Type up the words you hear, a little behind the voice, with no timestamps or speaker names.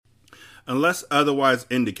Unless otherwise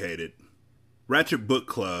indicated, Ratchet Book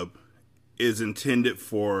Club is intended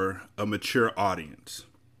for a mature audience.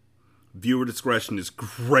 Viewer discretion is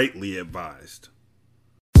greatly advised.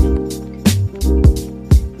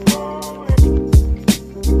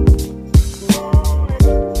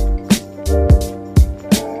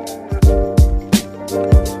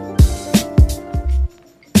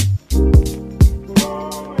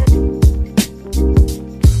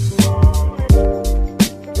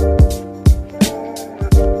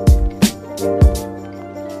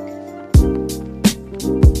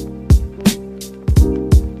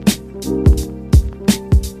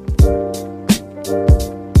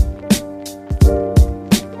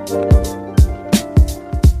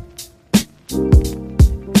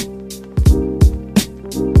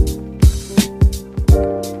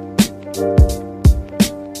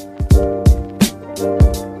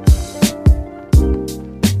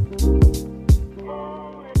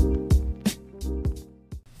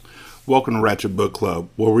 Welcome to Ratchet Book Club,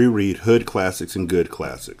 where we read hood classics and good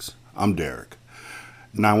classics. I'm Derek.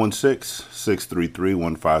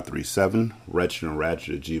 916-633-1537,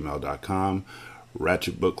 ratchetandratchet@gmail.com,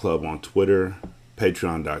 Ratchet Book Club on Twitter,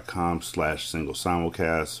 patreon.com/single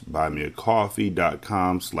simulcast,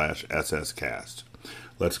 buymeacoffee.com/sscast.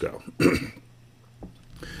 Let's go.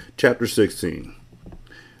 Chapter 16.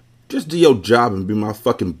 Just do your job and be my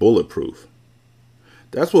fucking bulletproof.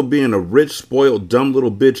 That's what being a rich, spoiled, dumb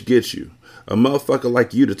little bitch gets you. A motherfucker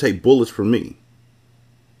like you to take bullets from me.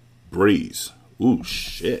 Breeze. Ooh,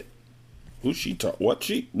 shit. Who she talk? What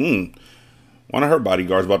she? One of her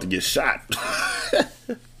bodyguards about to get shot.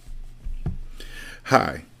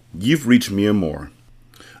 Hi, you've reached me and more.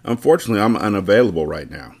 Unfortunately, I'm unavailable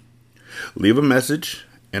right now. Leave a message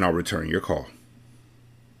and I'll return your call.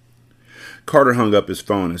 Carter hung up his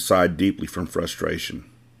phone and sighed deeply from frustration.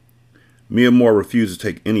 Mia Moore refused to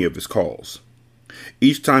take any of his calls.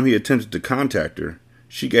 Each time he attempted to contact her,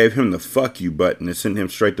 she gave him the fuck you button and sent him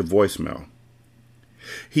straight to voicemail.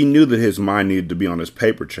 He knew that his mind needed to be on his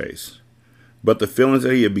paper chase, but the feelings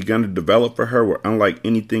that he had begun to develop for her were unlike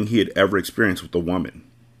anything he had ever experienced with a woman.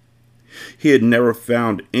 He had never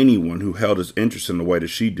found anyone who held his interest in the way that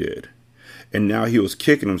she did, and now he was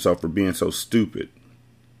kicking himself for being so stupid.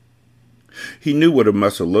 He knew what it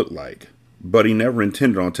must have looked like, but he never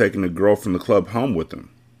intended on taking the girl from the club home with him.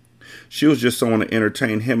 She was just someone to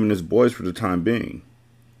entertain him and his boys for the time being.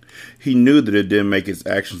 He knew that it didn't make his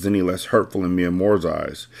actions any less hurtful in Mia Moore's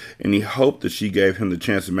eyes, and he hoped that she gave him the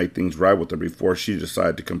chance to make things right with her before she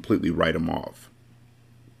decided to completely write him off.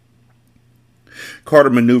 Carter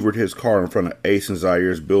maneuvered his car in front of Ace and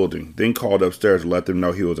Zaire's building, then called upstairs to let them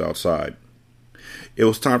know he was outside. It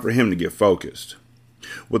was time for him to get focused.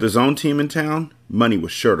 With his own team in town, money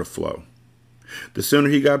was sure to flow. The sooner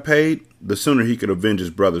he got paid, the sooner he could avenge his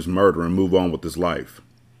brother's murder and move on with his life.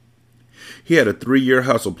 He had a 3-year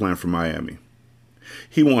hustle plan for Miami.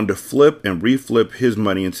 He wanted to flip and reflip his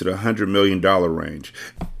money into the $100 million range,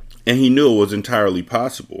 and he knew it was entirely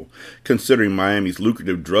possible, considering Miami's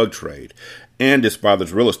lucrative drug trade and his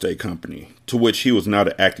father's real estate company, to which he was now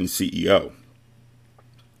the acting CEO.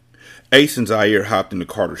 Ace and Zaire hopped into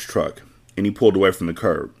Carter's truck, and he pulled away from the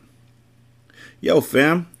curb. "Yo,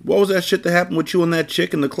 fam, what was that shit that happened with you and that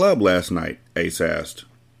chick in the club last night?" Ace asked.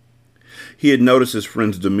 He had noticed his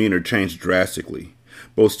friend's demeanor change drastically,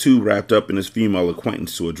 but was too wrapped up in his female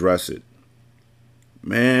acquaintance to address it.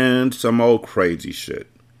 "Man, some old crazy shit.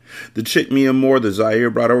 The chick Mia Moore that Zaire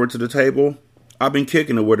brought over to the table, I've been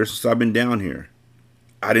kicking it with her since I've been down here.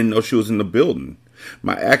 I didn't know she was in the building.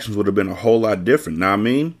 My actions would have been a whole lot different, know what I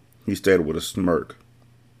mean?" He stated with a smirk.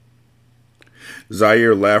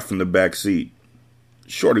 Zaire laughed from the back seat.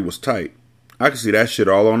 Shorty was tight. I could see that shit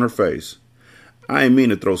all on her face. I ain't mean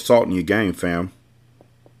to throw salt in your game, fam.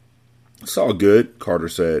 "It's all good," Carter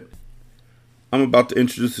said. "I'm about to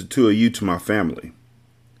introduce the two of you to my family.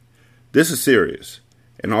 This is serious,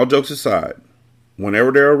 and all jokes aside,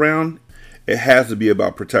 whenever they're around, it has to be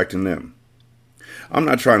about protecting them. I'm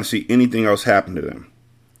not trying to see anything else happen to them.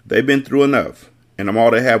 They've been through enough, and I'm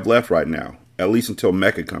all they have left right now, at least until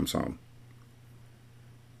Mecca comes home."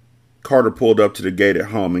 Carter pulled up to the gate at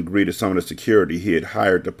home and greeted some of the security he had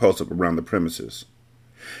hired to post up around the premises.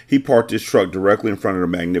 He parked his truck directly in front of the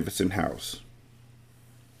magnificent house.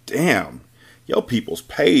 "Damn, yo people's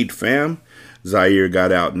paid, fam." Zaire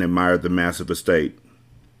got out and admired the massive estate.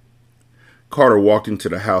 Carter walked into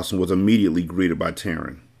the house and was immediately greeted by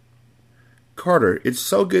Taryn. "Carter, it's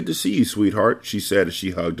so good to see you, sweetheart," she said as she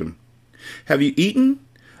hugged him. "Have you eaten?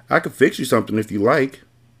 I could fix you something if you like."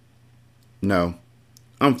 "No,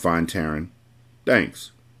 I'm fine, Taryn.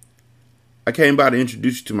 Thanks. I came by to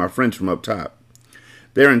introduce you to my friends from up top.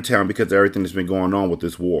 They're in town because of everything that's been going on with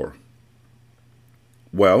this war.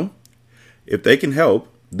 Well, if they can help,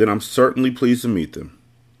 then I'm certainly pleased to meet them.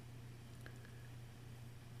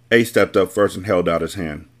 Ace stepped up first and held out his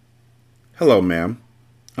hand. Hello, ma'am.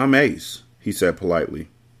 I'm Ace, he said politely.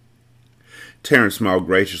 Terrence smiled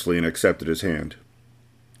graciously and accepted his hand.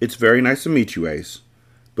 It's very nice to meet you, Ace,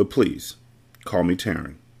 but please, call me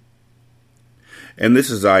Taryn. And this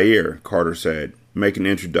is Zaire, Carter said, making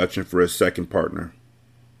an introduction for his second partner.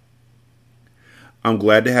 I'm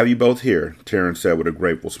glad to have you both here, Terrence said with a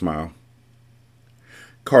grateful smile.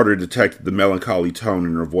 Carter detected the melancholy tone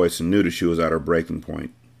in her voice and knew that she was at her breaking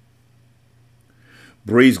point.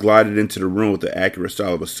 Breeze glided into the room with the accurate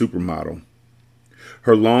style of a supermodel.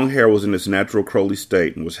 Her long hair was in its natural curly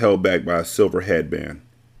state and was held back by a silver headband.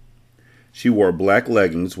 She wore black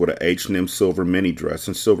leggings with an H&M silver mini dress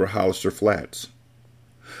and silver Hollister flats.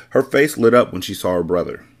 Her face lit up when she saw her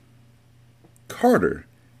brother. Carter,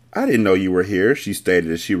 I didn't know you were here, she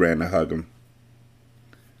stated as she ran to hug him.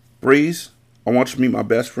 Breeze, I want you to meet my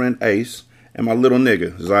best friend Ace and my little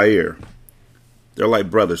nigga, Zaire. They're like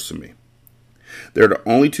brothers to me. They're the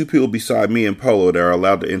only two people beside me and Polo that are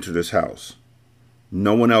allowed to enter this house.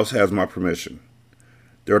 No one else has my permission.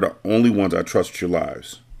 They're the only ones I trust with your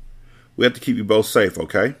lives. We have to keep you both safe,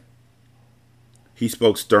 okay? He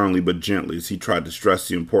spoke sternly but gently as he tried to stress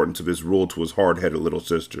the importance of his rule to his hard-headed little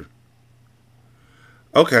sister.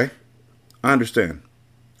 Okay, I understand.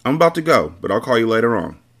 I'm about to go, but I'll call you later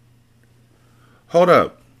on. Hold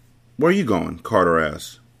up. Where are you going? Carter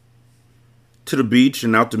asked. To the beach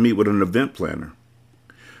and out to meet with an event planner.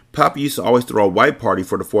 Papa used to always throw a white party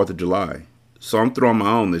for the 4th of July, so I'm throwing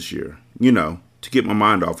my own this year, to get my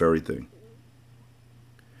mind off everything.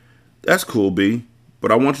 That's cool, B,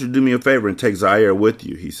 but I want you to do me a favor and take Zaire with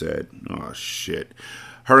you, he said. Oh, shit.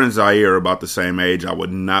 Her and Zaire are about the same age. I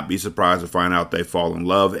would not be surprised to find out they fall in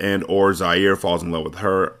love and or Zaire falls in love with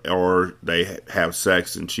her or they have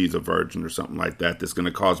sex and she's a virgin or something like that that's going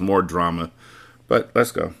to cause more drama. But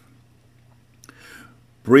let's go.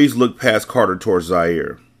 Breeze looked past Carter towards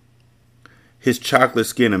Zaire. His chocolate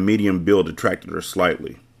skin and medium build attracted her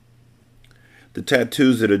slightly. The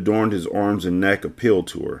tattoos that adorned his arms and neck appealed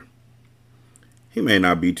to her. He may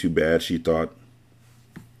not be too bad, she thought.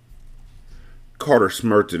 Carter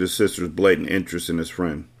smirked at his sister's blatant interest in his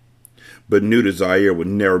friend, but knew that Zaire would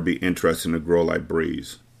never be interested in a girl like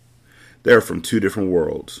Breeze. They're from two different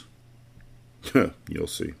worlds. You'll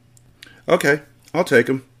see. Okay, I'll take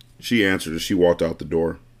him, she answered as she walked out the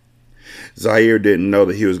door. Zaire didn't know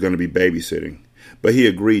that he was going to be babysitting, but he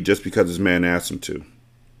agreed just because his man asked him to.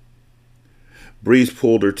 Breeze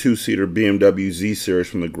pulled her two-seater BMW Z-Series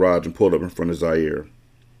from the garage and pulled up in front of Zaire.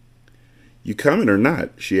 You coming or not?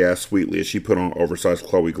 She asked sweetly as she put on oversized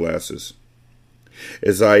Chloe glasses.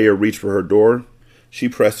 As Zaire reached for her door, she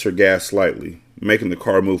pressed her gas slightly, making the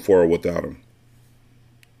car move forward without him.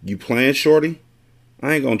 You playing, shorty?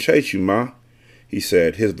 I ain't gonna chase you, ma, he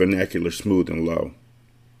said, his vernacular smooth and low.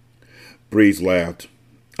 Breeze laughed.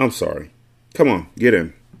 I'm sorry. Come on, get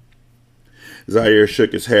in. Zaire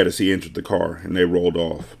shook his head as he entered the car, and they rolled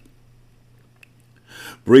off.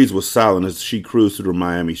 Breeze was silent as she cruised through the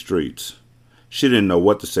Miami streets. She didn't know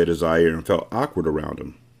what to say to Zaire and felt awkward around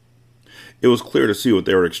him. It was clear to see that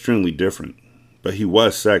they were extremely different, but he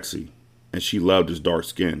was sexy, and she loved his dark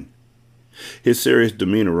skin. His serious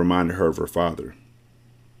demeanor reminded her of her father.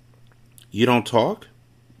 You don't talk?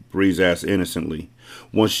 Breeze asked innocently,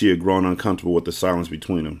 once she had grown uncomfortable with the silence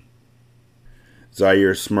between them.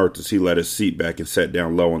 Zaire smirked as he let his seat back and sat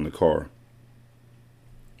down low in the car.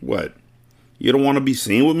 What? You don't want to be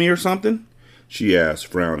seen with me or something? She asked,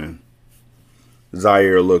 frowning.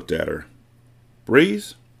 Zaire looked at her.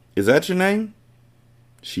 Breeze? Is that your name?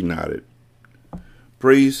 She nodded.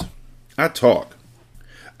 Breeze, I talk.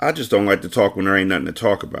 I just don't like to talk when there ain't nothing to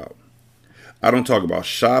talk about. I don't talk about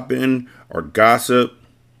shopping or gossip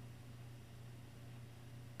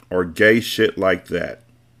or gay shit like that.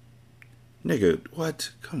 Nigga,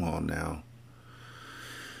 what? Come on now.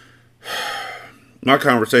 My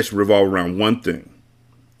conversation revolved around one thing.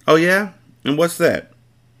 Oh yeah? And what's that?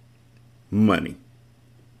 Money.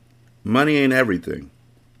 Money ain't everything.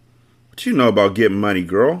 What you know about getting money,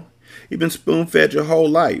 girl? You've been spoon-fed your whole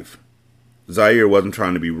life. Zaire wasn't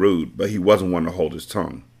trying to be rude, but he wasn't one to hold his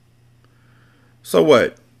tongue. So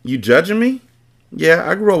what? You judging me? Yeah,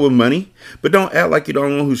 I grew up with money, but don't act like you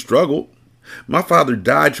don't know who struggled. My father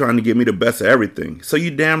died trying to get me the best of everything, so you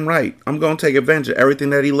damn right, I'm going to take advantage of everything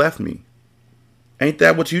that he left me. Ain't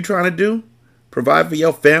that what you trying to do? Provide for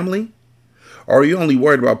your family? Or are you only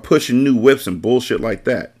worried about pushing new whips and bullshit like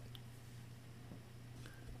that?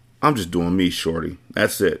 I'm just doing me, shorty.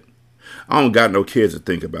 That's it. I don't got no kids to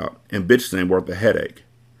think about, and bitches ain't worth a headache.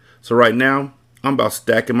 So right now, I'm about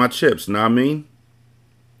stacking my chips, know what I mean?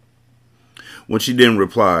 When she didn't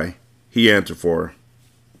reply, he answered for her.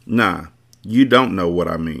 Nah, you don't know what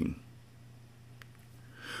I mean.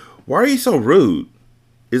 Why are you so rude?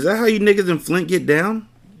 Is that how you niggas in Flint get down?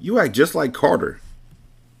 You act just like Carter.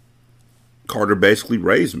 Carter basically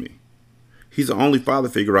raised me. He's the only father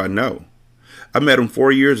figure I know. I met him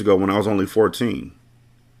 4 years ago when I was only 14.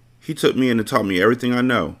 He took me in and taught me everything I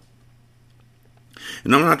know.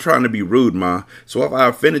 And I'm not trying to be rude, Ma, so if I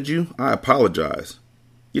offended you, I apologize.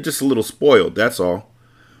 You're just a little spoiled, that's all.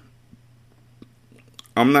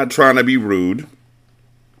 I'm not trying to be rude.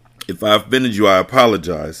 If I offended you, I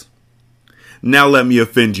apologize. Now let me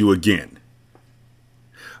offend you again.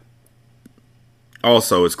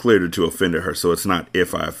 Also, it's clear that you offended her, so it's not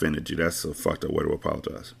if I offended you. That's a fucked up way to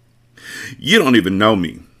apologize. You don't even know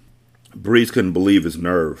me. Breeze couldn't believe his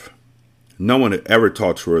nerve. No one had ever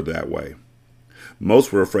talked to her that way.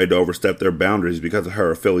 Most were afraid to overstep their boundaries because of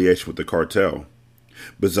her affiliation with the cartel.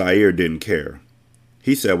 But Zaire didn't care.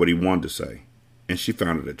 He said what he wanted to say, and she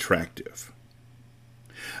found it attractive.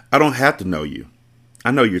 I don't have to know you.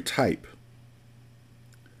 I know your type.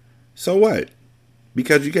 So what?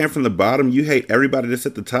 Because you came from the bottom, you hate everybody that's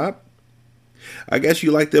at the top? I guess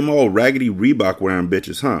you like them old raggedy Reebok wearing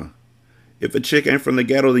bitches, huh? If a chick ain't from the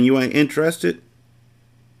ghetto, then you ain't interested?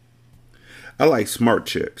 I like smart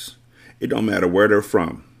chicks. It don't matter where they're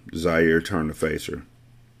from. Zaire turned to face her.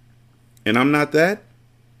 And I'm not that?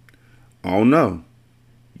 Oh no.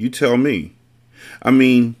 You tell me. I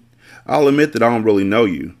mean, I'll admit that I don't really know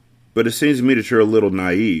you, but it seems to me that you're a little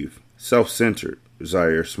naive, self-centered.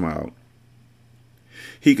 Zaire smiled.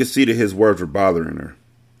 He could see that his words were bothering her.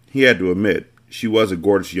 He had to admit, she was a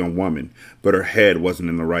gorgeous young woman, but her head wasn't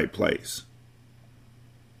in the right place.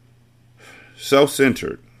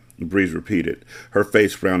 Self-centered, Breeze repeated, her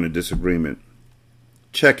face frowned in disagreement.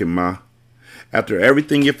 Check it, Ma. After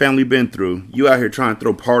everything your family been through, you out here trying to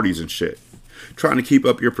throw parties and shit. Trying to keep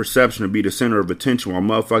up your perception and be the center of attention while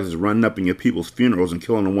motherfuckers running up in your people's funerals and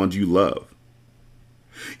killing the ones you love.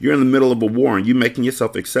 You're in the middle of a war and you making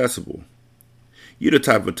yourself accessible. You the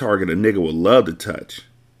type of target a nigga would love to touch.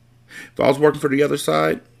 If I was working for the other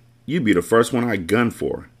side, you'd be the first one I'd gun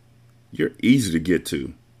for. You're easy to get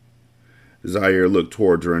to. Zaire looked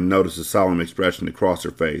towards her and noticed a solemn expression across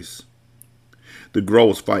her face. The girl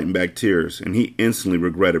was fighting back tears, and he instantly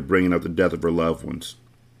regretted bringing up the death of her loved ones.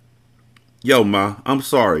 Yo, Ma, I'm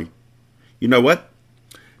sorry. You know what?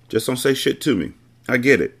 Just don't say shit to me. I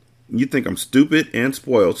get it. You think I'm stupid and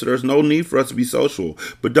spoiled, so there's no need for us to be social,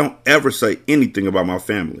 but don't ever say anything about my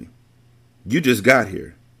family. You just got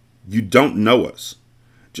here. You don't know us.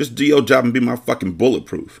 Just do your job and be my fucking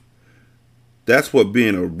bulletproof. That's what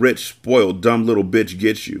being a rich, spoiled, dumb little bitch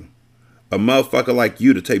gets you. A motherfucker like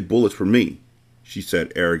you to take bullets for me, she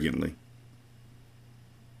said arrogantly.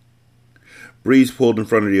 Breeze pulled in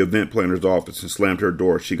front of the event planner's office and slammed her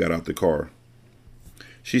door as she got out the car.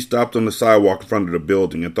 She stopped on the sidewalk in front of the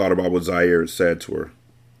building and thought about what Zaire had said to her.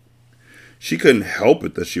 She couldn't help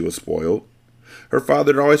it that she was spoiled. Her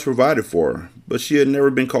father had always provided for her, but she had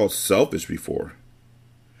never been called selfish before.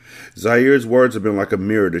 Zaire's words had been like a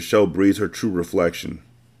mirror to show Breeze her true reflection.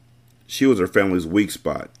 She was her family's weak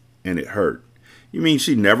spot, and it hurt. You mean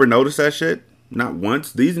she never noticed that shit? Not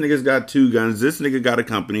once? These niggas got 2 guns, this nigga got a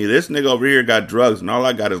company, this nigga over here got drugs, and all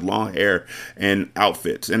I got is long hair and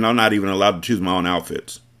outfits, and I'm not even allowed to choose my own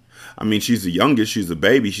outfits. I mean, she's the youngest, she's a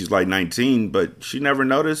baby, she's like 19, but she never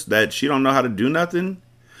noticed that she don't know how to do nothing?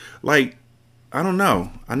 Like, I don't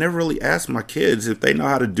know. I never really asked my kids if they know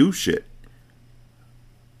how to do shit.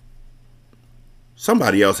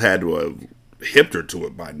 Somebody else had to have hipped her to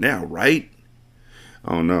it by now, right?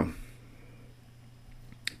 I don't know.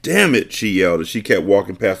 Damn it, she yelled as she kept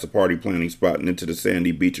walking past the party planning spot and into the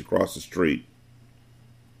sandy beach across the street.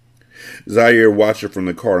 Zaire watched her from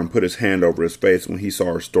the car and put his hand over his face when he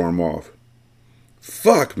saw her storm off.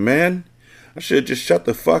 Fuck, man. I should have just shut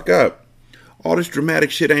the fuck up. All this dramatic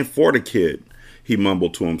shit ain't for the kid, he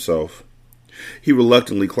mumbled to himself. He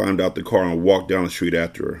reluctantly climbed out the car and walked down the street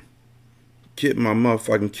after her. Getting my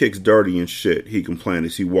motherfucking kicks dirty and shit, he complained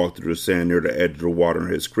as he walked through the sand near the edge of the water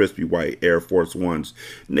in his crispy white Air Force Ones.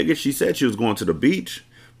 Nigga, she said she was going to the beach.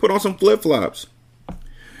 Put on some flip-flops.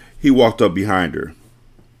 He walked up behind her.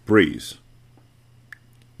 Breeze.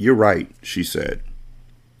 You're right, she said.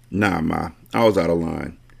 Nah, Ma, I was out of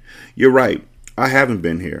line. You're right, I haven't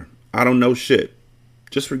been here. I don't know shit.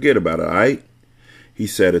 Just forget about it, alright? He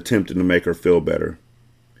said, attempting to make her feel better.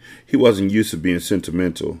 He wasn't used to being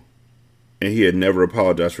sentimental, and he had never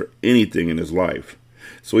apologized for anything in his life,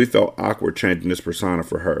 so he felt awkward changing his persona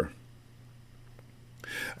for her.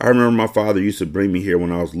 I remember my father used to bring me here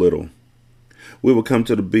when I was little. We would come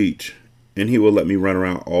to the beach, and he would let me run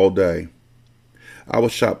around all day. I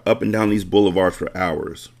would shop up and down these boulevards for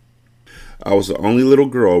hours. I was the only little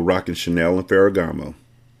girl rocking Chanel and Ferragamo.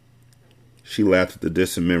 She laughed at the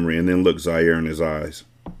distant memory and then looked Zaire in his eyes.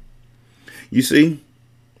 You see,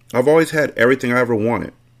 I've always had everything I ever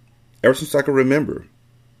wanted, ever since I could remember.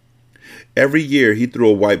 Every year he threw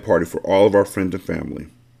a white party for all of our friends and family.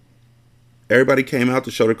 Everybody came out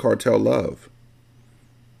to show the Cartel love.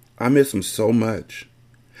 I miss him so much.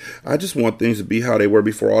 I just want things to be how they were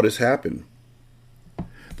before all this happened.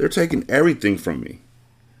 They're taking everything from me.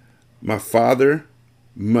 My father,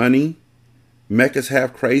 money, Mecca's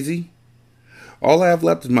half crazy. All I have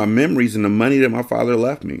left is my memories and the money that my father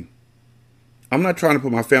left me. I'm not trying to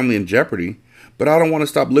put my family in jeopardy, but I don't want to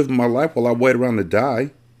stop living my life while I wait around to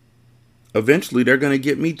die. Eventually, they're going to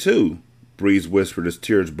get me too, Breeze whispered as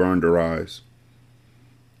tears burned her eyes.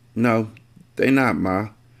 No, they not, Ma,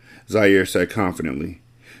 Zaire said confidently.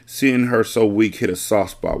 Seeing her so weak hit a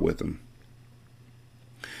soft spot with him.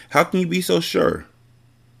 How can you be so sure?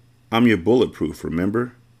 I'm your bulletproof,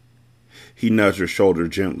 remember? He nudged her shoulder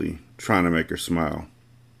gently, trying to make her smile.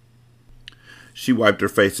 She wiped her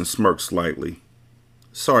face and smirked slightly.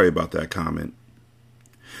 Sorry about that comment.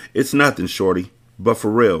 It's nothing, shorty, but for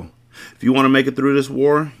real, if you want to make it through this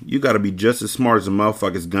war, you gotta be just as smart as the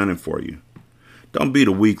motherfuckers gunning for you. Don't be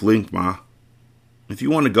the weak link, Ma. If you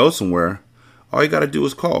want to go somewhere, all you gotta do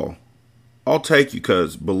is call. I'll take you,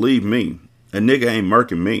 cause, believe me, a nigga ain't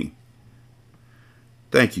murking me.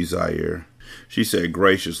 Thank you, Zaire, she said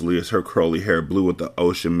graciously as her curly hair blew with the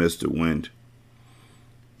ocean-misted wind.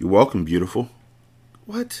 You're welcome, beautiful.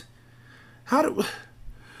 What?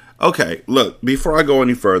 Okay, look, before I go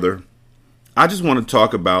any further, I just want to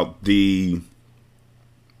talk about the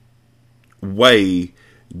way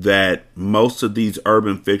that most of these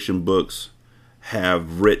urban fiction books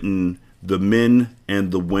have written the men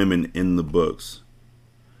and the women in the books.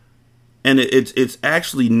 And it's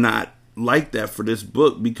actually not like that for this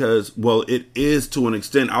book because, well, it is to an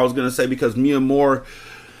extent. I was going to say because Mia Moore,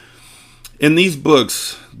 in these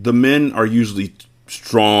books, the men are usually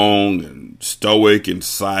strong and stoic and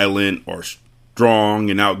silent, or strong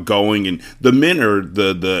and outgoing, and the men are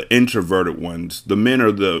the introverted ones. The men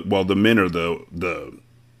are the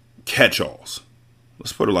catch-alls.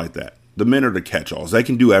 Let's put it like that. The men are the catch-alls. They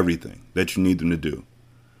can do everything that you need them to do.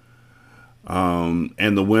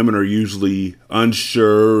 And the women are usually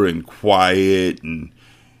unsure and quiet and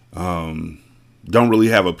don't really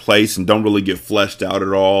have a place and don't really get fleshed out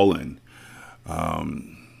at all, and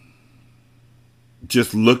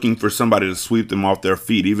just looking for somebody to sweep them off their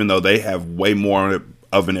feet, even though they have way more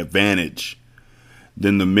of an advantage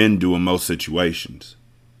than the men do in most situations.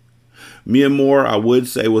 Mia Moore, I would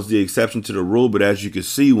say, was the exception to the rule, but as you can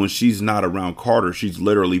see, when she's not around Carter, she's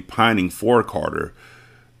literally pining for Carter.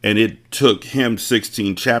 And it took him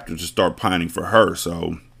 16 chapters to start pining for her,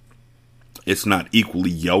 so it's not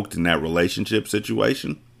equally yoked in that relationship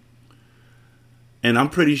situation. And I'm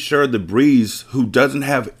pretty sure the Breeze, who doesn't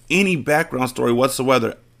have any background story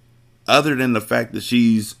whatsoever, other than the fact that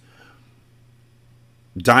she's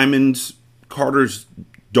Diamond's, Carter's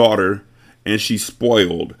daughter, and she's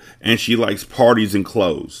spoiled, and she likes parties and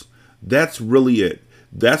clothes. That's really it.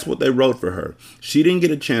 That's what they wrote for her. She didn't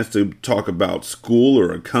get a chance to talk about school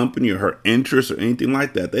or a company or her interests or anything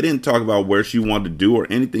like that. They didn't talk about where she wanted to do or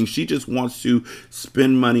anything. She just wants to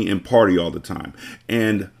spend money and party all the time.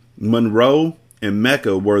 And Monroe and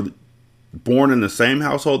Mecca were born in the same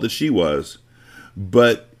household that she was,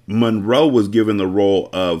 but Monroe was given the role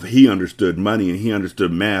of he understood money and he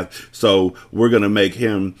understood math, so we're going to make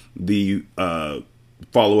him the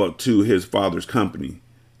follow-up to his father's company.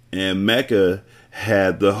 And Mecca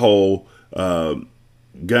had the whole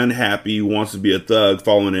gun happy, wants to be a thug,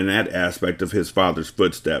 following in that aspect of his father's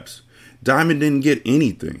footsteps. Diamond didn't get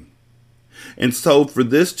anything. And so for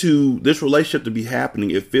this relationship to be happening,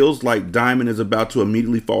 it feels like Diamond is about to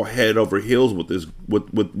immediately fall head over heels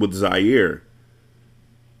with Zaire,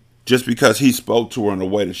 just because he spoke to her in a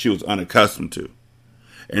way that she was unaccustomed to.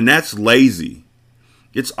 And that's lazy.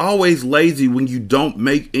 It's always lazy when you don't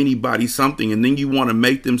make anybody something and then you want to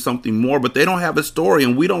make them something more, but they don't have a story,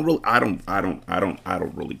 and we don't really I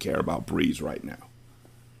don't really care about Breeze right now.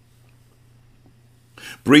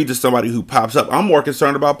 Breeze is somebody who pops up. I'm more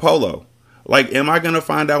concerned about Polo. Like, am I going to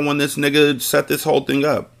find out when this nigga set this whole thing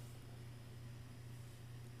up?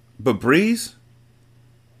 But Breeze,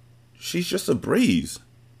 she's just a breeze.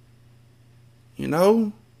 You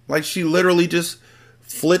know? Like, she literally just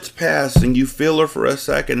flits past and you feel her for a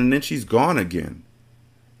second and then she's gone again.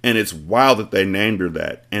 And it's wild that they named her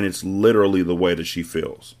that, and it's literally the way that she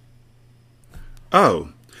feels. Oh,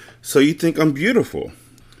 so you think I'm beautiful?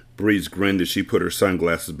 Breeze grinned as she put her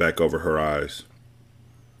sunglasses back over her eyes.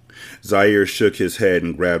 Zaire shook his head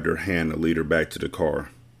and grabbed her hand to lead her back to the car.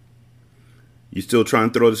 You still trying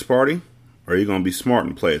to throw this party? Or are you going to be smart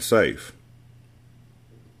and play it safe?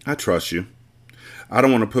 I trust you. I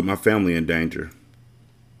don't want to put my family in danger.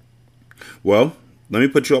 Well, let me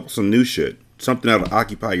put you up with some new shit. Something that'll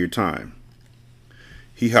occupy your time.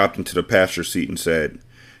 He hopped into the passenger seat and said,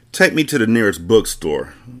 Take me to the nearest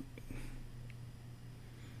bookstore.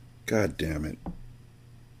 God damn it.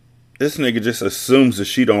 This nigga just assumes that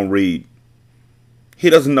she don't read. He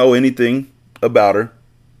doesn't know anything about her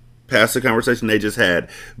past the conversation they just had,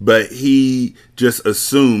 but he just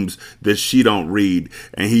assumes that she don't read.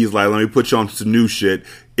 And he's like, let me put you on some new shit.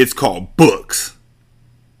 It's called books.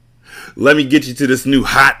 Let me get you to this new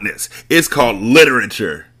hotness. It's called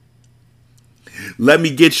literature. Let me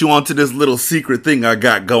get you onto this little secret thing I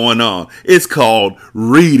got going on. It's called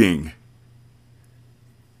reading.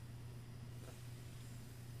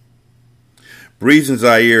 Breeze and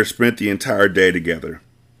Zaire spent the entire day together.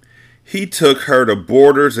 He took her to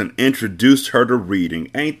Borders and introduced her to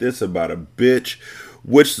reading. Ain't this about a bitch?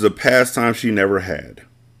 Which is a pastime she never had.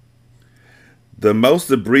 The most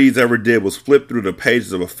that Breeze ever did was flip through the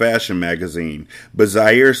pages of a fashion magazine, but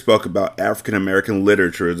Zaire spoke about African American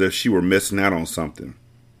literature as if she were missing out on something.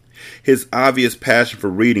 His obvious passion for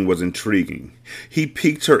reading was intriguing. He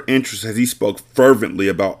piqued her interest as he spoke fervently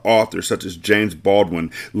about authors such as James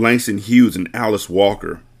Baldwin, Langston Hughes, and Alice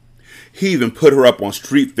Walker. He even put her up on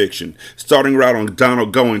street fiction, starting her out on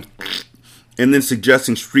Donald Goines, and then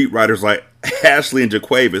suggesting street writers like Ashley and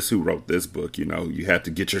Jaquavis, who wrote this book. You know, you have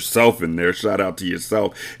to get yourself in there. Shout out to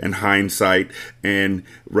yourself. And Hindsight, and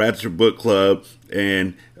Ratchet Book Club,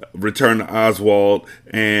 and Return to Oswald,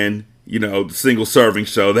 and, you know, The Single Serving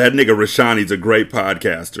Show. That nigga Rashani's a great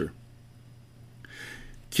podcaster.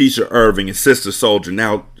 Keisha Irving and Sister Soldier.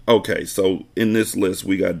 Now, okay, so in this list,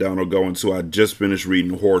 we got Donald Goines, who I just finished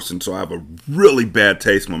reading Horse, and so I have a really bad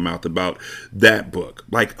taste in my mouth about that book.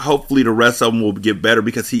 Like, hopefully the rest of them will get better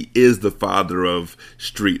because he is the father of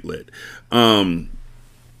street lit. But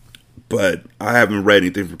I haven't read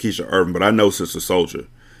anything from Keisha Irving, but I know Sister Soldier.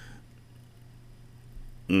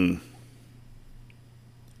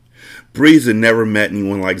 Breeze had never met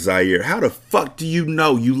anyone like Zaire. How the fuck do you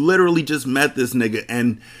know? You literally just met this nigga,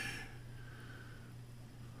 and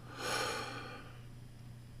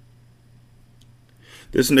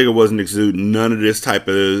this nigga wasn't exuding none of this type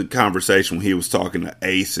of conversation when he was talking to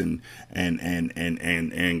Ace and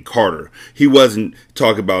Carter. He wasn't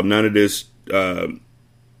talking about none of this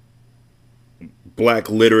black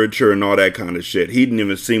literature and all that kind of shit. He didn't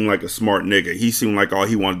even seem like a smart nigga. He seemed like all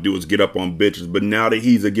he wanted to do was get up on bitches. But now that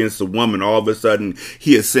he's against a woman, all of a sudden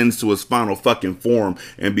he ascends to his final fucking form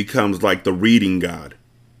and becomes like the reading god.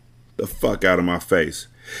 The fuck out of my face.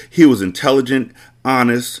 He was intelligent,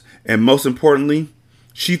 honest, and most importantly,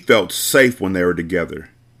 she felt safe when they were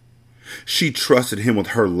together. She trusted him with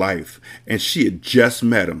her life, and she had just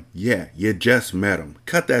met him. Yeah, you just met him.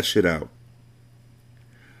 Cut that shit out.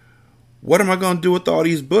 What am I going to do with all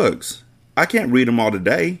these books? I can't read them all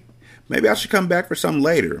today. Maybe I should come back for some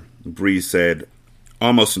later, Breeze said,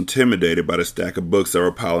 almost intimidated by the stack of books that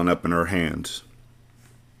were piling up in her hands.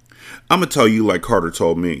 I'm going to tell you like Carter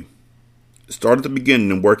told me. Start at the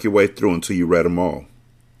beginning and work your way through until you read them all.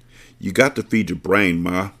 You got to feed your brain,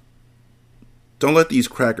 Ma. Don't let these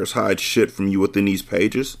crackers hide shit from you within these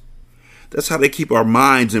pages. That's how they keep our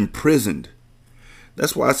minds imprisoned.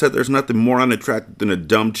 That's why I said there's nothing more unattractive than a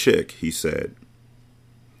dumb chick, he said.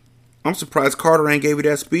 I'm surprised Carter ain't gave you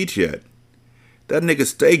that speech yet. That nigga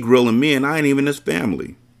stay grilling me and I ain't even his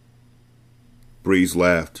family. Breeze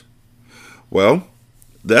laughed. Well,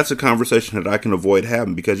 that's a conversation that I can avoid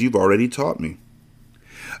having because you've already taught me.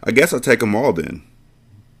 I guess I'll take them all then.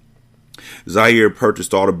 Zaire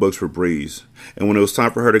purchased all the books for Breeze, and when it was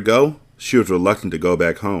time for her to go, she was reluctant to go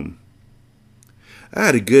back home. I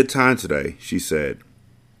had a good time today, she said.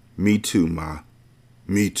 Me too, Ma.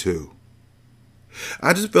 Me too.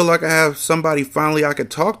 I just feel like I have somebody finally I could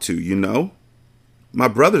talk to, you know? My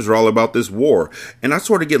brothers are all about this war, and I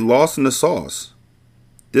sort of get lost in the sauce.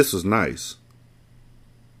 This was nice.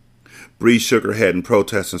 Bree shook her head in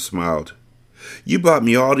protest and smiled. You bought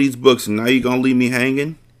me all these books and now you gonna leave me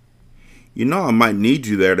hanging? You know I might need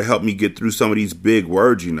you there to help me get through some of these big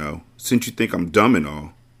words, you know, since you think I'm dumb and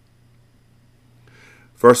all.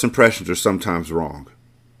 First impressions are sometimes wrong.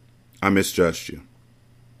 I misjudged you.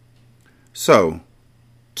 So,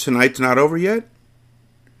 tonight's not over yet?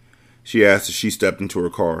 She asked as she stepped into her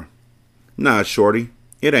car. Nah, shorty.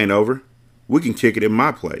 It ain't over. We can kick it in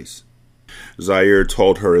my place. Zaire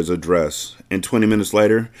told her his address, and 20 minutes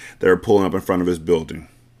later, they were pulling up in front of his building.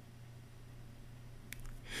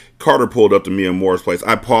 Carter pulled up to Mia Moore's place.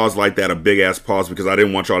 I paused like that, a big-ass pause, because I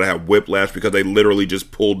didn't want y'all to have whiplash, because they literally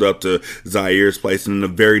just pulled up to Zaire's place, and then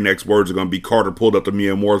the very next words are going to be Carter pulled up to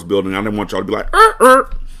Mia Moore's building. I didn't want y'all to be like,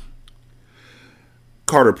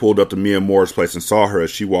 Carter pulled up to Mia Moore's place and saw her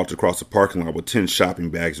as she walked across the parking lot with 10 shopping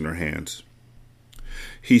bags in her hands.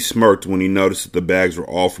 He smirked when he noticed that the bags were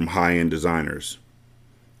all from high-end designers.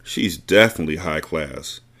 She's definitely high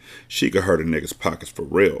class. She could hurt a nigga's pockets for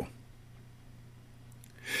real.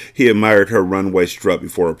 He admired her runway strut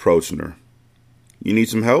before approaching her. You need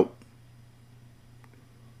some help?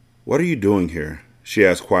 What are you doing here? She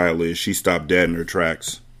asked quietly as she stopped dead in her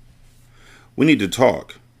tracks. We need to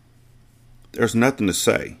talk. There's nothing to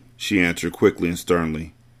say, she answered quickly and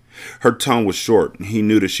sternly. Her tone was short, and he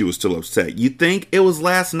knew that she was still upset. You think it was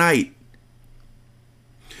last night?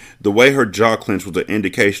 The way her jaw clenched was an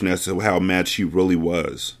indication as to how mad she really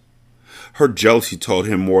was. Her jealousy told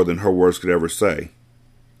him more than her words could ever say.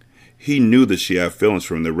 He knew that she had feelings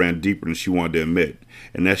for him that ran deeper than she wanted to admit,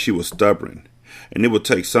 and that she was stubborn, and it would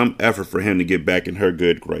take some effort for him to get back in her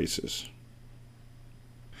good graces.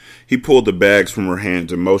 He pulled the bags from her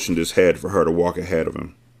hands and motioned his head for her to walk ahead of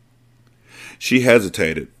him. She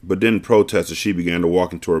hesitated, but didn't protest as she began to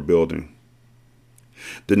walk into her building.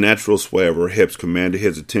 The natural sway of her hips commanded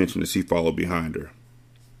his attention as he followed behind her.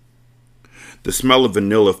 The smell of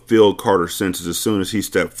vanilla filled Carter's senses as soon as he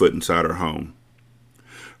stepped foot inside her home.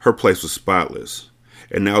 Her place was spotless,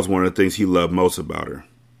 and that was one of the things he loved most about her.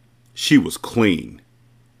 She was clean.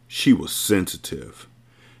 She was sensitive.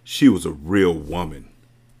 She was a real woman.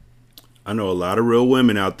 I know a lot of real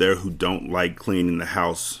women out there who don't like cleaning the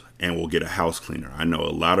house and will get a house cleaner. I know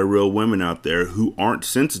a lot of real women out there who aren't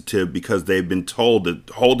sensitive because they've been told that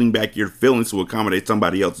holding back your feelings to accommodate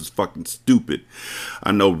somebody else is fucking stupid.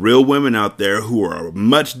 I know real women out there who are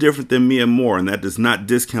much different than Mia Moore, and that does not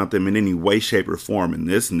discount them in any way, shape, or form. And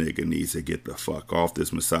this nigga needs to get the fuck off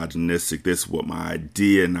this misogynistic, this is what my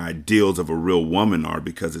idea and ideals of a real woman are,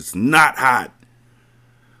 because it's not hot.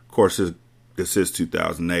 Of course, this is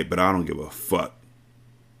 2008, but I don't give a fuck.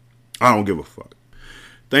 I don't give a fuck.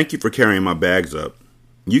 Thank you for carrying my bags up.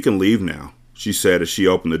 You can leave now, she said as she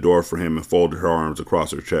opened the door for him and folded her arms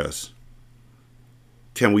across her chest.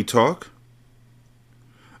 Can we talk?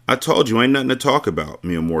 I told you ain't nothing to talk about,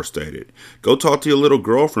 Mia Moore stated. Go talk to your little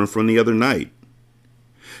girlfriend from the other night.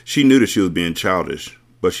 She knew that she was being childish,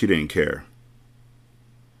 but she didn't care.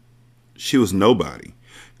 She was nobody,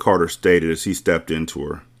 Carter stated as he stepped into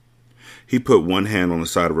her. He put one hand on the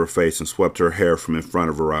side of her face and swept her hair from in front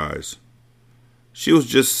of her eyes. She was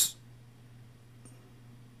just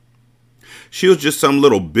some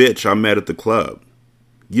little bitch I met at the club.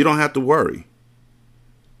 You don't have to worry.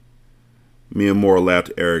 Mia Moore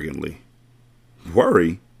laughed arrogantly.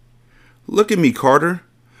 Worry? Look at me, Carter.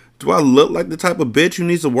 Do I look like the type of bitch who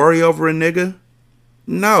needs to worry over a nigga?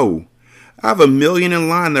 No. I have a million in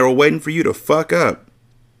line that were waiting for you to fuck up.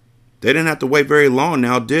 They didn't have to wait very long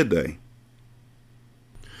now, did they?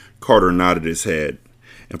 Carter nodded his head,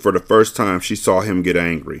 and for the first time she saw him get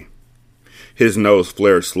angry. His nose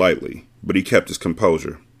flared slightly, but he kept his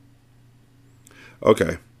composure.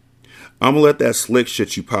 Okay, I'm gonna let that slick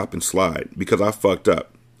shit you pop and slide, because I fucked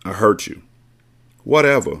up. I hurt you.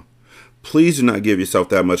 Whatever. Please do not give yourself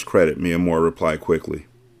that much credit, Mia Moore replied quickly.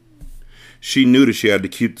 She knew that she had to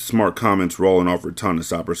keep the smart comments rolling off her tongue to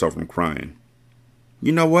stop herself from crying.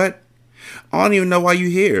 You know what? I don't even know why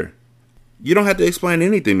you're here. You don't have to explain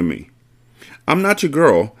anything to me. I'm not your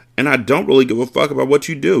girl, and I don't really give a fuck about what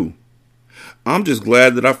you do. I'm just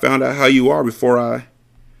glad that I found out how you are before I...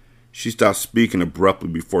 She stopped speaking abruptly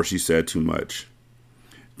before she said too much.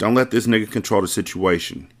 Don't let this nigga control the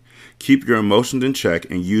situation. Keep your emotions in check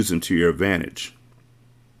and use them to your advantage.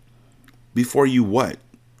 Before you what?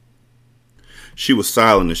 She was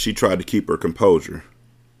silent as she tried to keep her composure.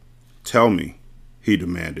 Tell me, he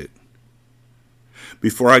demanded.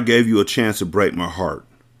 Before I gave you a chance to break my heart.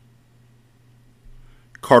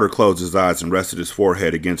 Carter closed his eyes and rested his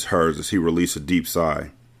forehead against hers as he released a deep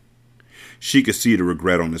sigh. She could see the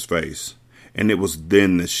regret on his face, and it was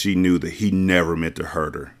then that she knew that he never meant to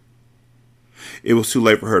hurt her. It was too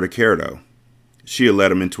late for her to care, though. She had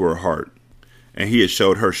let him into her heart, and he had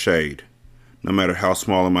showed her shade, no matter how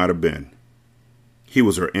small it might have been. He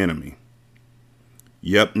was her enemy.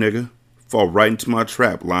 Yep, nigga. Fall right into my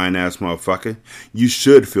trap, lying-ass motherfucker. You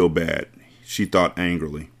should feel bad, she thought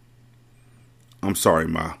angrily. I'm sorry,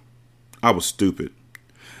 Ma. I was stupid.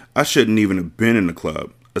 I shouldn't even have been in the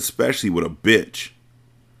club, especially with a bitch.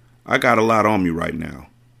 I got a lot on me right now,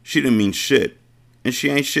 She didn't mean shit, and she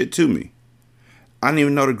ain't shit to me. I didn't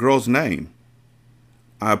even know the girl's name.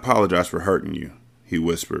 I apologize for hurting you, he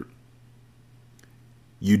whispered.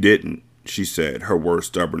 You didn't, she said, her words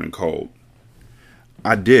stubborn and cold.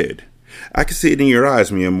 I did. I can see it in your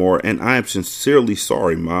eyes, Mia Moore, and I am sincerely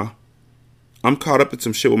sorry, Ma. I'm caught up in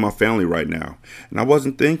some shit with my family right now, and I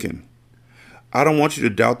wasn't thinking. I don't want you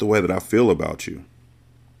to doubt the way that I feel about you.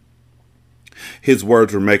 His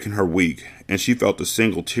words were making her weak, and she felt a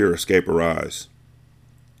single tear escape her eyes.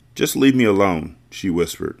 Just leave me alone, she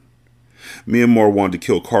whispered. Mia Moore wanted to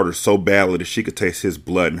kill Carter so badly that she could taste his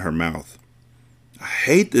blood in her mouth. I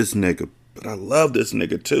hate this nigga, but I love this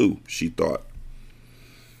nigga too, she thought.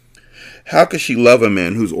 How could she love a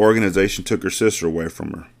man whose organization took her sister away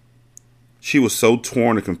from her? She was so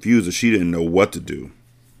torn and confused that she didn't know what to do.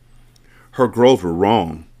 Her girls were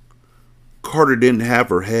wrong. Carter didn't have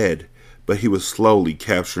her head, but he was slowly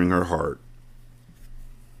capturing her heart.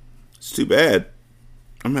 It's too bad.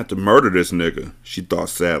 I'm going to have to murder this nigga, she thought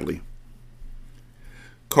sadly.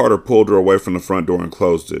 Carter pulled her away from the front door and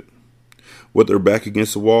closed it. With her back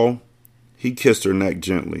against the wall, he kissed her neck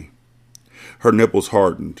gently. Her nipples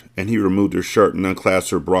hardened, and he removed her shirt and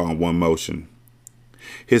unclasped her bra in one motion.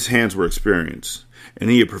 His hands were experienced,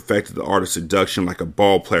 and he had perfected the art of seduction like a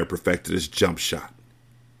ball player perfected his jump shot.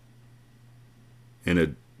 In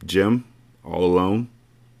a gym, all alone,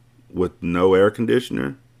 with no air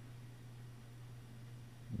conditioner?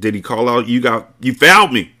 Did he call out, you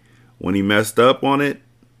found me, when he messed up on it?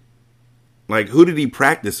 Like, who did he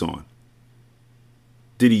practice on?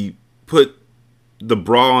 Did he put the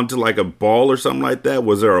bra onto like a ball or something like that?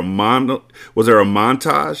 Was there a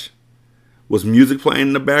montage? Was music playing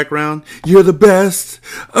in the background? You're the best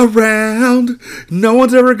around. No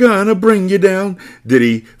one's ever gonna bring you down. Did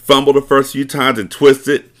he fumble the first few times and twist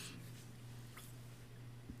it?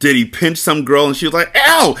 Did he pinch some girl and she was like,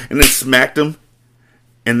 ow! And then smacked him?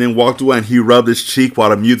 And then walked away and he rubbed his cheek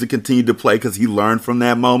while the music continued to play because he learned from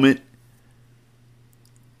that moment?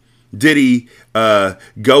 Did he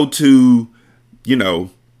go to,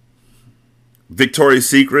 Victoria's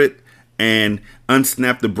Secret and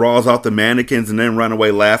unsnap the bras off the mannequins and then run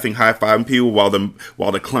away laughing, high-fiving people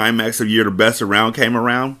while the climax of You're the Best Around came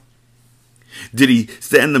around? Did he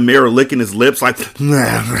stand in the mirror licking his lips like,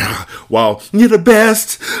 while You're the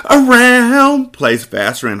Best Around plays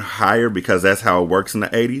faster and higher because that's how it works in the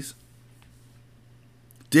 80s?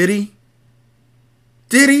 Did he?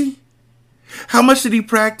 Did he? How much did he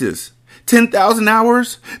practice? 10,000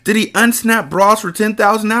 hours? Did he unsnap bras for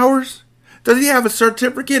 10,000 hours? Does he have a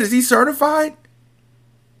certificate? Is he certified?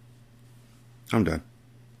 I'm done.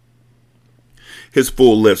 His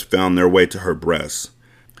full lips found their way to her breasts,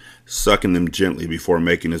 sucking them gently before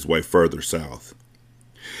making his way further south.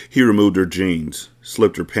 He removed her jeans,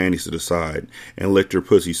 slipped her panties to the side, and licked her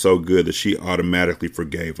pussy so good that she automatically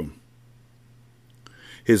forgave him.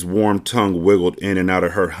 His warm tongue wiggled in and out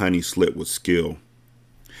of her honey slit with skill.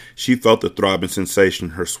 She felt the throbbing sensation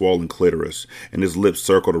in her swollen clitoris, and his lips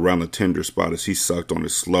circled around the tender spot as he sucked on it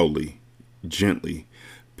slowly, gently,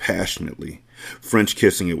 passionately, French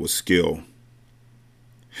kissing it with skill.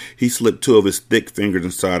 He slipped two of his thick fingers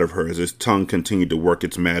inside of her as his tongue continued to work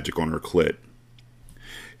its magic on her clit.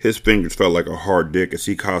 His fingers felt like a hard dick as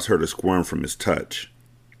he caused her to squirm from his touch.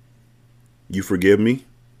 You forgive me?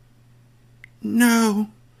 No,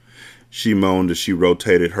 she moaned as she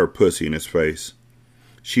rotated her pussy in his face.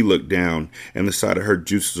 She looked down, and the sight of her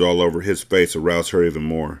juices all over his face aroused her even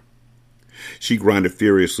more. She grinded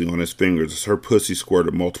furiously on his fingers as her pussy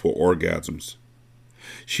squirted multiple orgasms.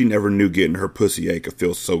 She never knew getting her pussy ache could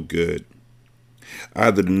feel so good.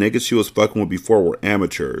 Either the niggas she was fucking with before were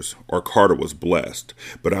amateurs, or Carter was blessed,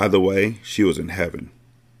 but either way, she was in heaven.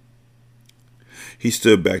 He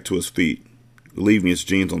stood back to his feet, leaving his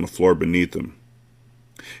jeans on the floor beneath him.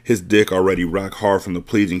 His dick already rocked hard from the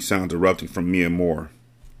pleasing sounds erupting from Mia Moore.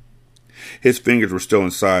 His fingers were still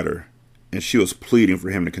inside her, and she was pleading for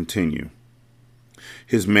him to continue.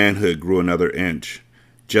 His manhood grew another inch,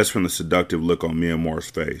 just from the seductive look on Mia Moore's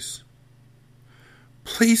face.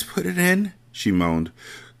 Please put it in, she moaned.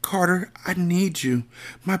 Carter, I need you.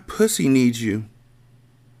 My pussy needs you.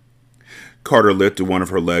 Carter lifted one of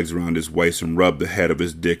her legs around his waist and rubbed the head of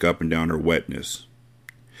his dick up and down her wetness.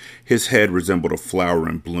 His head resembled a flower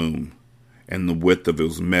in bloom, and the width of it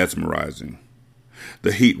was mesmerizing.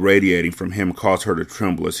 The heat radiating from him caused her to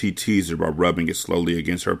tremble as he teased her by rubbing it slowly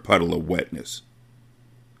against her puddle of wetness.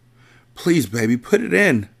 Please, baby, put it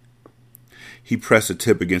in. He pressed the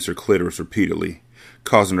tip against her clitoris repeatedly,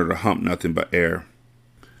 causing her to hump nothing but air.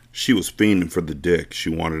 She was fiending for the dick. She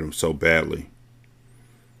wanted him so badly.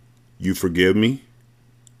 You forgive me?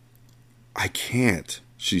 I can't,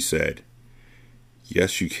 she said.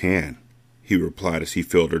 Yes, you can, he replied as he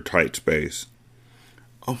filled her tight space.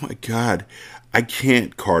 Oh my God, I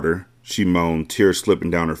can't, Carter, she moaned, tears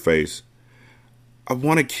slipping down her face. I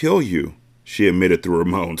want to kill you, she admitted through her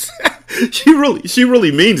moans. She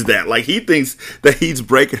really means that. Like, he thinks that he's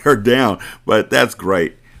breaking her down, but that's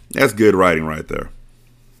great. That's good writing right there.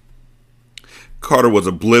 Carter was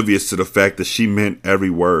oblivious to the fact that she meant every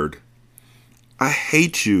word. I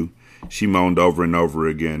hate you, she moaned over and over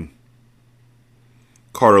again.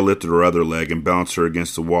 Carter lifted her other leg and bounced her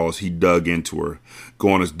against the wall as he dug into her,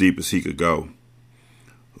 going as deep as he could go.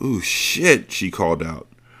 Ooh, shit, she called out.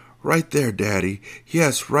 Right there, Daddy.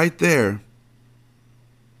 Yes, right there.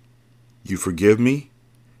 You forgive me?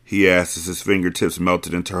 He asked as his fingertips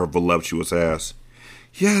melted into her voluptuous ass.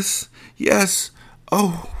 Yes, yes.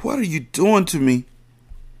 Oh, what are you doing to me?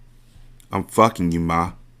 I'm fucking you,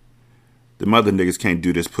 Ma. Them other niggas can't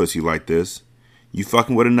do this pussy like this. You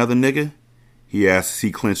fucking with another nigga? He asked as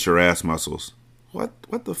he clenched her ass muscles. What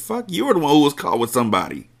the fuck? You were the one who was caught with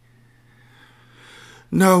somebody.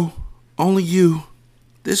 No, only you.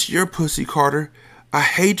 This your pussy, Carter. I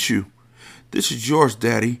hate you. This is yours,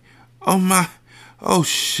 Daddy. Oh my. Oh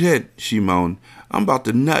shit, she moaned. I'm about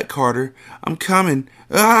to nut, Carter. I'm coming.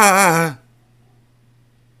 Ah!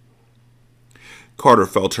 Carter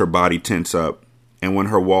felt her body tense up, and when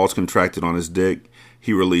her walls contracted on his dick,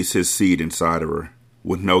 he released his seed inside of her,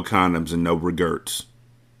 with no condoms and no regrets.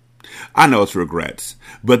 I know it's regrets,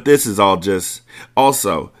 but this is all just...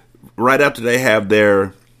 Also, right after they have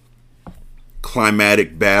their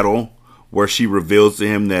climatic battle, where she reveals to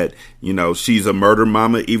him that, you know, she's a murder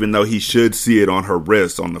mama, even though he should see it on her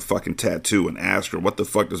wrist on the fucking tattoo, and ask her, what the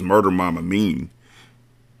fuck does murder mama mean?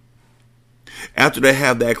 After they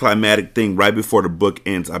have that climatic thing right before the book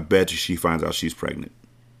ends, I bet you she finds out she's pregnant.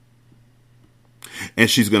 And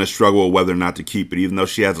she's going to struggle with whether or not to keep it. Even though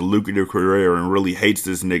she has a lucrative career and really hates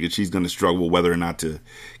this nigga, she's going to struggle with whether or not to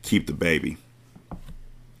keep the baby.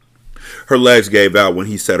 Her legs gave out when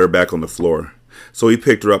he set her back on the floor, so he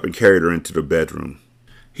picked her up and carried her into the bedroom.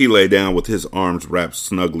 He lay down with his arms wrapped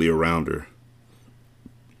snugly around her.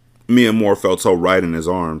 Mia Moore felt so right in his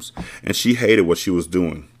arms, and she hated what she was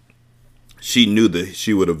doing. She knew that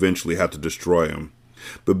she would eventually have to destroy him,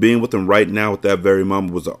 but being with him right now at that very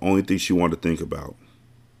moment was the only thing she wanted to think about.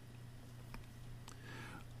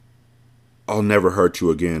 I'll never hurt you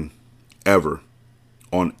again, ever.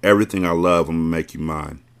 On everything I love, I'm going to make you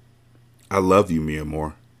mine. I love you, Mia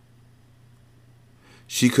Moore.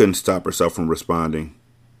 She couldn't stop herself from responding.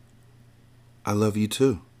 I love you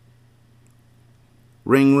too.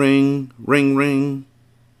 Ring, ring, ring, ring.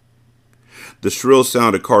 The shrill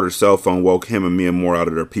sound of Carter's cell phone woke him and Mia Moore out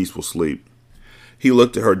of their peaceful sleep. He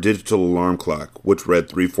looked at her digital alarm clock, which read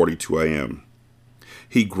 3:42 a.m.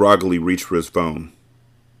 He groggily reached for his phone.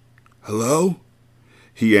 Hello?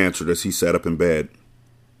 He answered as he sat up in bed.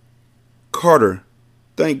 Carter,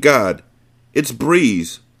 thank God. It's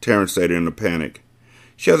Breeze, Terrence stated in a panic.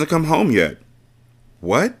 She hasn't come home yet.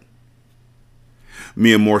 What?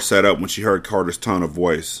 Mia Moore sat up when she heard Carter's tone of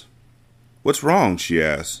voice. What's wrong? She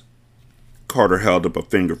asked. Carter held up a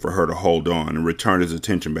finger for her to hold on and returned his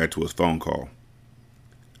attention back to his phone call.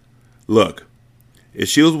 Look, if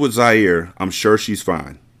she was with Zaire, I'm sure she's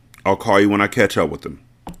fine. I'll call you when I catch up with him.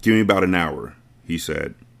 Give me about an hour, he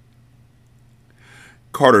said.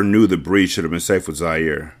 Carter knew that Breeze should have been safe with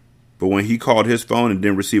Zaire, but when he called his phone and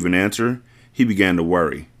didn't receive an answer, he began to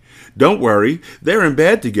worry. Don't worry, they're in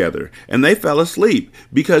bed together, and they fell asleep,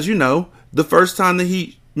 because, you know, the first time that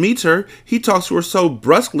he meets her, he talks to her so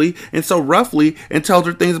brusquely and so roughly and tells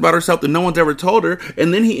her things about herself that no one's ever told her,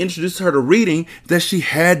 and then he introduced her to reading that she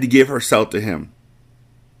had to give herself to him.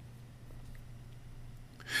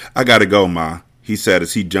 I gotta go, Ma, he said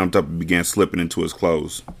as he jumped up and began slipping into his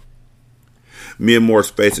clothes. Mia Moore's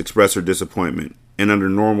face expressed her disappointment, and under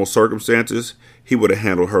normal circumstances, he would have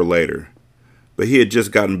handled her later. But he had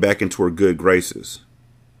just gotten back into her good graces.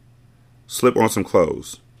 Slip on some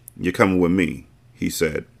clothes. You're coming with me, he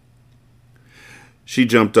said. She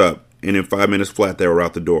jumped up, and in 5 minutes flat they were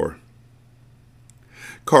out the door.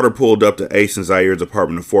 Carter pulled up to Ace and Zaire's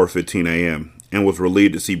apartment at 4:15 a.m. and was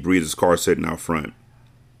relieved to see Breeze's car sitting out front.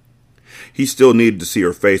 He still needed to see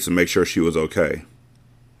her face and make sure she was okay.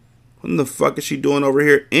 What the fuck is she doing over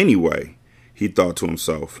here anyway? He thought to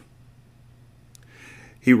himself.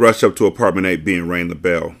 He rushed up to apartment 8B and rang the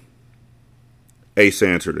bell. Ace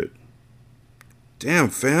answered it. Damn,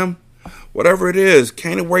 fam. Whatever it is,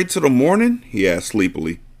 can't it wait till the morning? He asked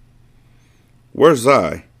sleepily. Where's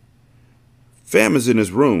Zai? Fam is in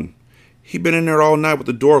his room. He been in there all night with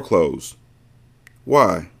the door closed.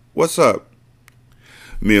 Why? What's up?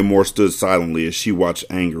 Mia Moore stood silently as she watched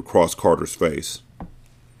anger cross Carter's face.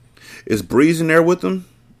 Is Breeze in there with him?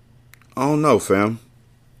 I don't know, fam.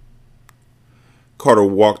 Carter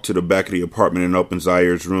walked to the back of the apartment and opened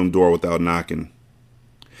Zaire's room door without knocking.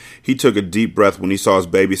 He took a deep breath when he saw his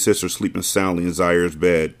baby sister sleeping soundly in Zaire's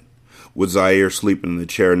bed, with Zaire sleeping in the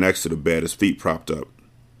chair next to the bed, his feet propped up.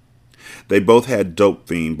 They both had Dope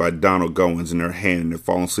Fiend by Donald Goins in their hand and had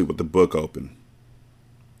fallen asleep with the book open.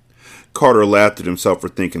 Carter laughed at himself for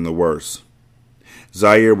thinking the worst.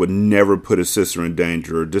 Zaire would never put his sister in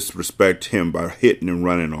danger or disrespect him by hitting and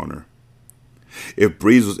running on her. If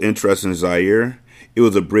Breeze was interested in Zaire, it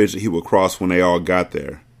was a bridge that he would cross when they all got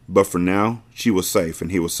there. But for now, she was safe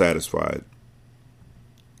and he was satisfied.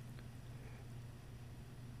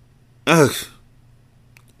 Ugh.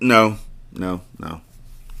 No.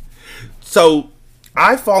 So,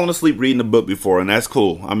 I've fallen asleep reading a book before, and that's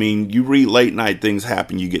cool. I mean, you read late night, things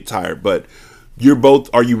happen, you get tired. But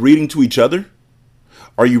are you reading to each other?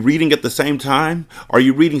 Are you reading at the same time? Are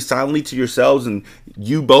you reading silently to yourselves and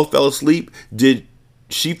you both fell asleep? Did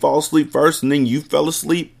she fall asleep first and then you fell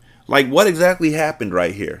asleep? Like, what exactly happened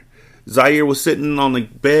right here? Zaire was sitting on the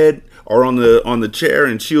bed or on the chair,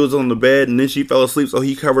 and she was on the bed, and then she fell asleep, so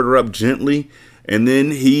he covered her up gently, and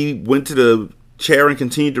then he went to the chair and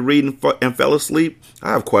continued to read and fell asleep.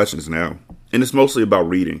 I have questions now, and it's mostly about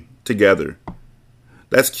reading together.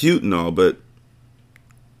 That's cute and all, but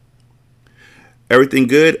everything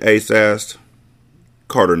good? Ace asked.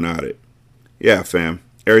 Carter nodded. Yeah, fam,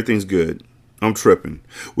 everything's good. I'm tripping.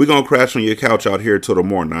 We're gonna crash on your couch out here till the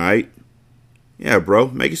morning, alright? Yeah, bro,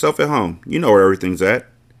 make yourself at home. You know where everything's at.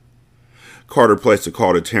 Carter placed a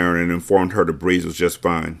call to Taryn and informed her the Breeze was just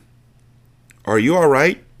fine. Are you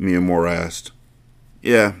alright? Mia Moore asked.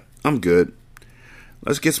 Yeah, I'm good.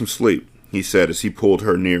 Let's get some sleep, he said as he pulled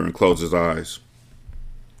her near and closed his eyes.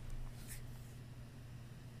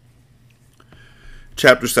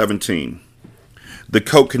 Chapter 17. The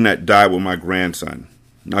Coke Cadet died with my grandson.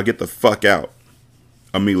 Now get the fuck out.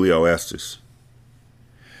 Emilio Estes.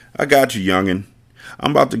 I got you, youngin'.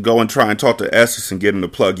 I'm about to go and try and talk to Estes and get him to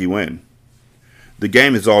plug you in. The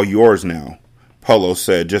game is all yours now, Polo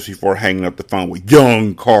said just before hanging up the phone with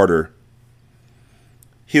young Carter.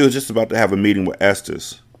 He was just about to have a meeting with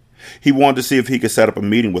Estes. He wanted to see if he could set up a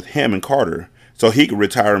meeting with him and Carter so he could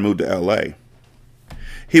retire and move to L.A.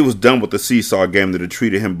 He was done with the seesaw game that had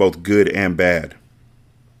treated him both good and bad.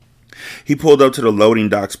 He pulled up to the loading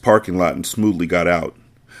dock's parking lot and smoothly got out,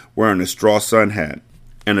 wearing a straw sun hat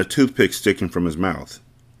and a toothpick sticking from his mouth.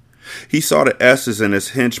 He saw that Estes and his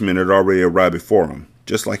henchmen had already arrived before him,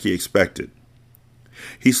 just like he expected.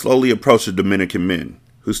 He slowly approached the Dominican men,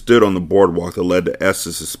 who stood on the boardwalk that led to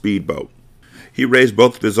Estes' speedboat. He raised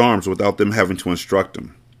both of his arms without them having to instruct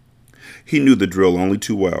him. He knew the drill only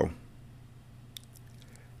too well.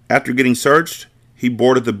 After getting searched, he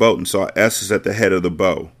boarded the boat and saw Estes at the head of the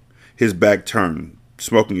bow, his back turned,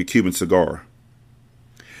 smoking a Cuban cigar.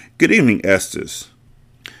 Good evening, Estes,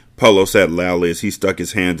 Polo said loudly as he stuck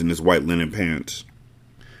his hands in his white linen pants.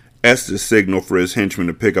 Estes signaled for his henchmen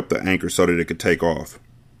to pick up the anchor so that it could take off.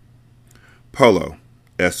 Polo,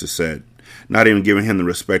 Estes said, not even giving him the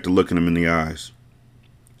respect to looking him in the eyes.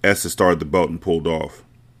 Estes started the boat and pulled off.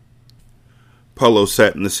 Polo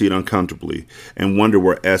sat in the seat uncomfortably and wondered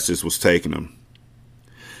where Estes was taking him.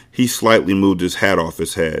 He slightly moved his hat off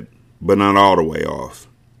his head, but not all the way off.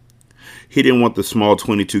 He didn't want the small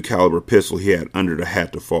 .22 caliber pistol he had under the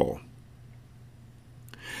hat to fall.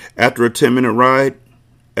 After a 10-minute ride,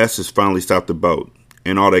 Estes finally stopped the boat,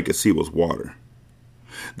 and all they could see was water.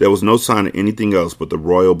 There was no sign of anything else but the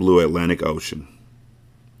royal blue Atlantic Ocean.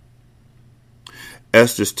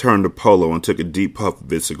 Estes turned to Polo and took a deep puff of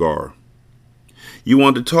his cigar. You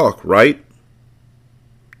want to talk, right?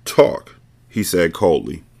 Talk, he said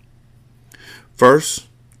coldly. First,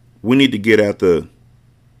 we need to get at the...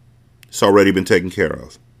 It's already been taken care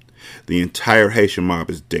of. The entire Haitian mob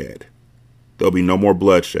is dead. There'll be no more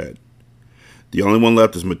bloodshed. The only one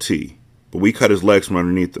left is Mati, but we cut his legs from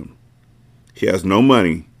underneath him. He has no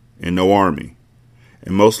money and no army,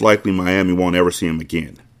 and most likely Miami won't ever see him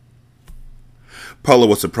again. Polo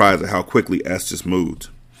was surprised at how quickly Estes moved.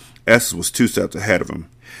 Estes was 2 steps ahead of him,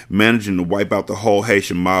 managing to wipe out the whole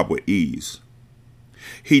Haitian mob with ease.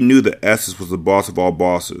 He knew that Estes was the boss of all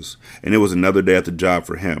bosses, and it was another day at the job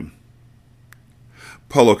for him.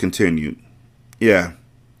 Polo continued. Yeah,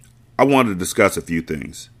 I wanted to discuss a few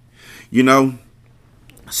things. You know,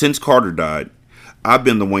 since Carter died, I've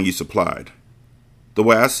been the one you supplied. The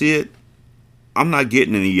way I see it, I'm not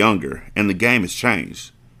getting any younger, and the game has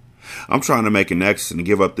changed. I'm trying to make an exit and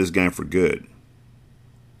give up this game for good.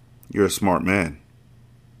 You're a smart man.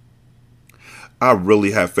 I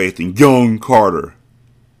really have faith in young Carter.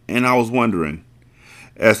 And I was wondering.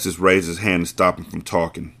 Estes raised his hand and stopped him from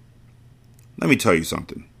talking. Let me tell you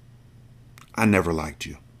something. I never liked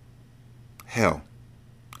you. Hell,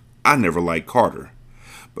 I never liked Carter.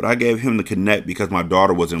 But I gave him the connect because my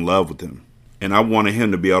daughter was in love with him. And I wanted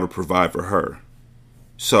him to be able to provide for her.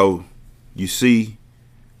 So, you see,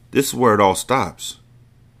 this is where it all stops.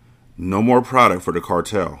 No more product for the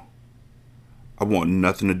cartel. I want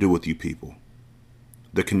nothing to do with you people.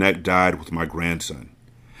 The connect died with my grandson,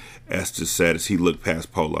 Estes said as he looked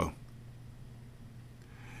past Polo.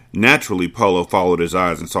 Naturally, Polo followed his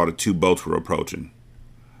eyes and saw the two boats were approaching.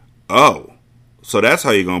 Oh, so that's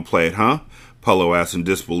how you're going to play it, huh? Polo asked in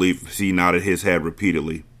disbelief as he nodded his head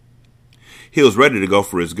repeatedly. He was ready to go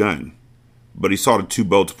for his gun, but he saw the two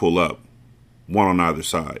boats pull up, one on either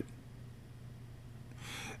side.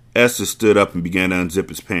 Estes stood up and began to unzip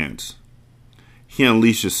his pants. He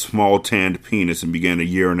unleashed his small tanned penis and began to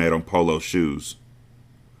urinate on Polo's shoes.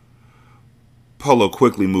 Polo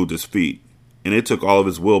quickly moved his feet, and it took all of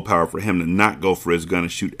his willpower for him to not go for his gun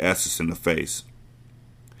and shoot Estes in the face.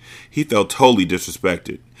 He felt totally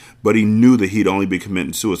disrespected, but he knew that he'd only be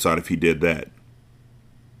committing suicide if he did that.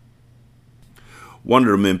 One of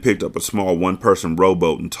the men picked up a small one-person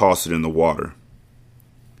rowboat and tossed it in the water.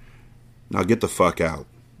 Now get the fuck out,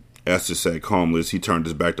 Estes said calmly as he turned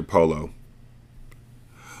his back to Polo.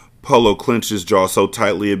 Polo clenched his jaw so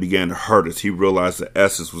tightly it began to hurt as he realized that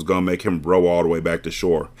Estes was going to make him row all the way back to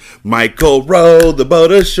shore. Michael rowed the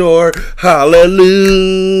boat ashore,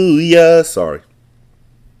 hallelujah. Sorry.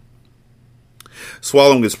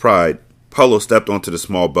 Swallowing his pride, Polo stepped onto the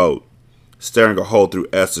small boat, staring a hole through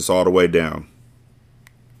Estes all the way down.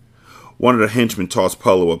 One of the henchmen tossed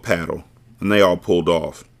Polo a paddle, and they all pulled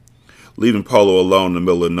off, leaving Polo alone in the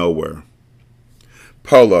middle of nowhere.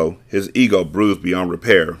 Polo, his ego bruised beyond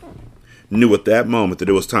repair, knew at that moment that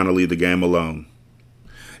it was time to leave the game alone.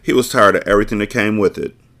 He was tired of everything that came with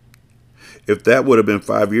it. If that would have been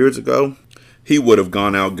 5 years ago, he would have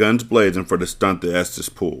gone out guns blazing for the stunt that Estes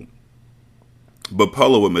pulled. But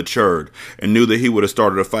Polo had matured and knew that he would have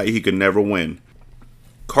started a fight he could never win.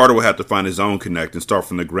 Carter would have to find his own connect and start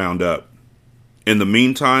from the ground up. In the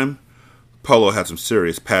meantime, Polo had some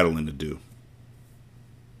serious paddling to do.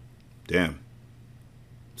 Damn.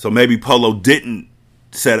 So maybe Polo didn't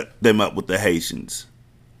set them up with the Haitians,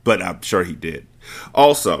 but I'm sure he did.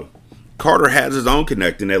 Also, Carter has his own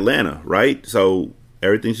connect in Atlanta, right? So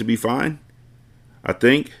everything should be fine, I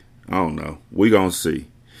think. I don't know. We're going to see.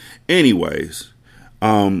 Anyways,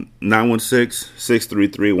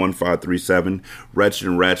 916-633-1537,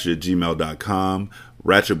 ratchetandratchet@gmail.com,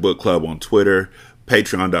 Ratchet Book Club on Twitter,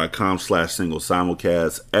 patreon.com/single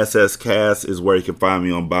simulcast. SScast is where you can find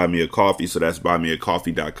me on Buy Me a Coffee, so that's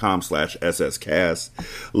buymeacoffee.com/SScast.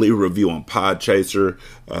 Leave a review on Podchaser,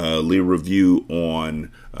 leave a review on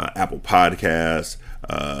Apple Podcasts,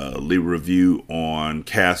 leave a review on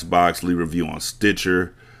Castbox, leave a review on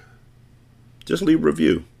Stitcher. Just leave a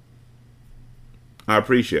review. I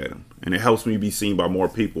appreciate them, and it helps me be seen by more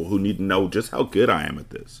people who need to know just how good I am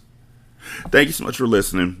at this. Thank you so much for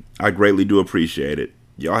listening. I greatly do appreciate it.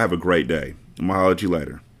 Y'all have a great day. I'm going to holler at you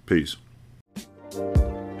later. Peace.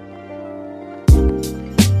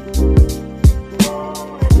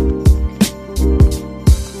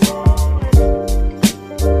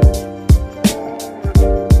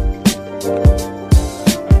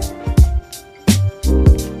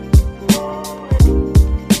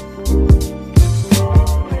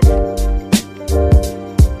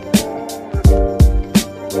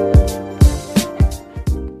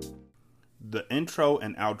 The intro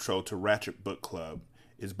and outro to Ratchet Book Club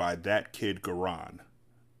is by That Kid Garan,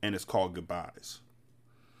 and it's called Goodbyes.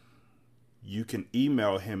 You can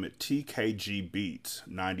email him at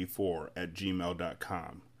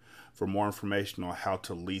tkgbeats94@gmail.com for more information on how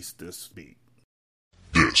to lease this beat.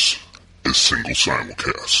 This is Single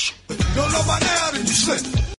Simulcast. Don't know by now that you slip.